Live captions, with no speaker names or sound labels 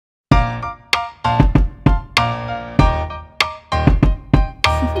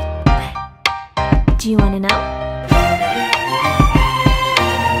Do you wanna know?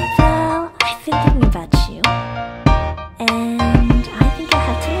 Well, I've been thinking about you, and I think I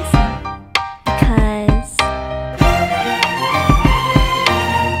have to listen, because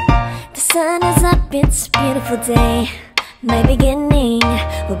the sun is up, it's a beautiful day. My beginning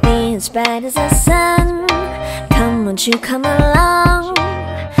will be as bright as the sun. Come, won't you come along?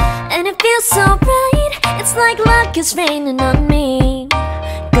 And it feels so bright, it's like luck is raining on me.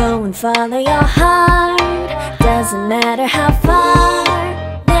 Go and follow your heart, doesn't matter how far.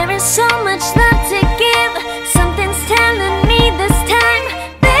 There is so much love to give, something's telling me this time.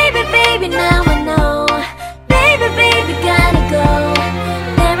 Baby, baby, now I know. Baby, baby, gotta go.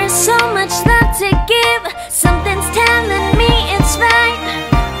 There is so much love to give, something's telling me it's right.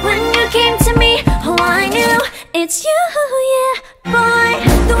 When you came to me, oh, I knew it's you, yeah, boy.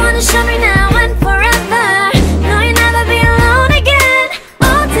 The one who showed me now and forever. No, you'll never be alone again.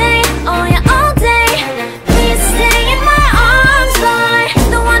 All day, oh yeah, all day. Please stay in my arms, boy.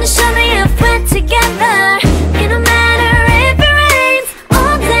 The one who showed me if we're together. It don't matter if it rains.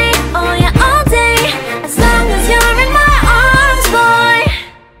 All day, oh yeah, all day. As long as you're in my arms, boy.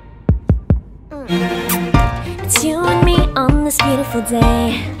 It's you and me on this beautiful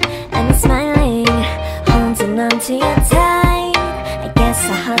day, and I'm smiling, holding on to you tight. I guess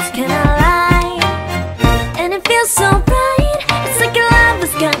our hearts cannot lie, and it feels so bright. It's like your love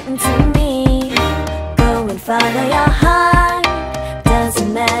has gotten to me. Go and follow your heart,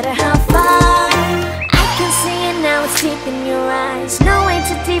 doesn't matter how far. I can see it now, it's deep in your eyes. No way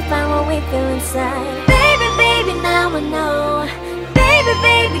to define what we feel inside. Baby, baby, now I know. Baby,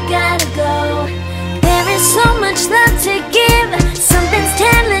 baby, gotta go. There is so much love to give, something's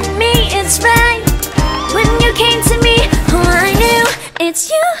telling me it's right. When you came to me, oh, I knew it's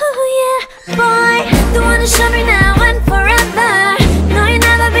you, yeah, boy. The one who showed me now and forever. No, you'll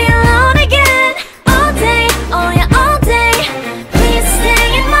never be alone again. All day, oh yeah, all day. Please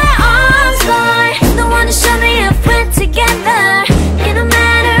stay in my arms, boy. The one who showed me if we're together. It don't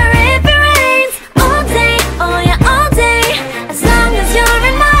matter if it rains. All day, oh yeah, all day. As long as you're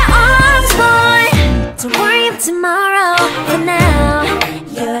in my arms, boy. Don't worry of tomorrow, for now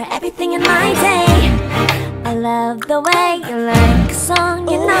you're everything in my day. I love the way you like a song,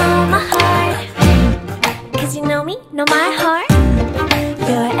 you know my heart. Cause you know me, know my heart.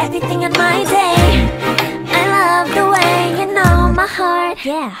 You're everything in my day. I love the way you know my heart.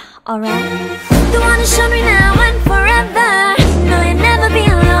 Yeah, alright. The one who showed me now and forever. No, you'll never be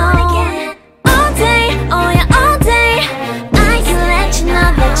alone again. All day, oh yeah, all day. I can let you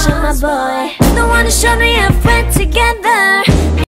know that you're my boy. The one who showed me if we're together.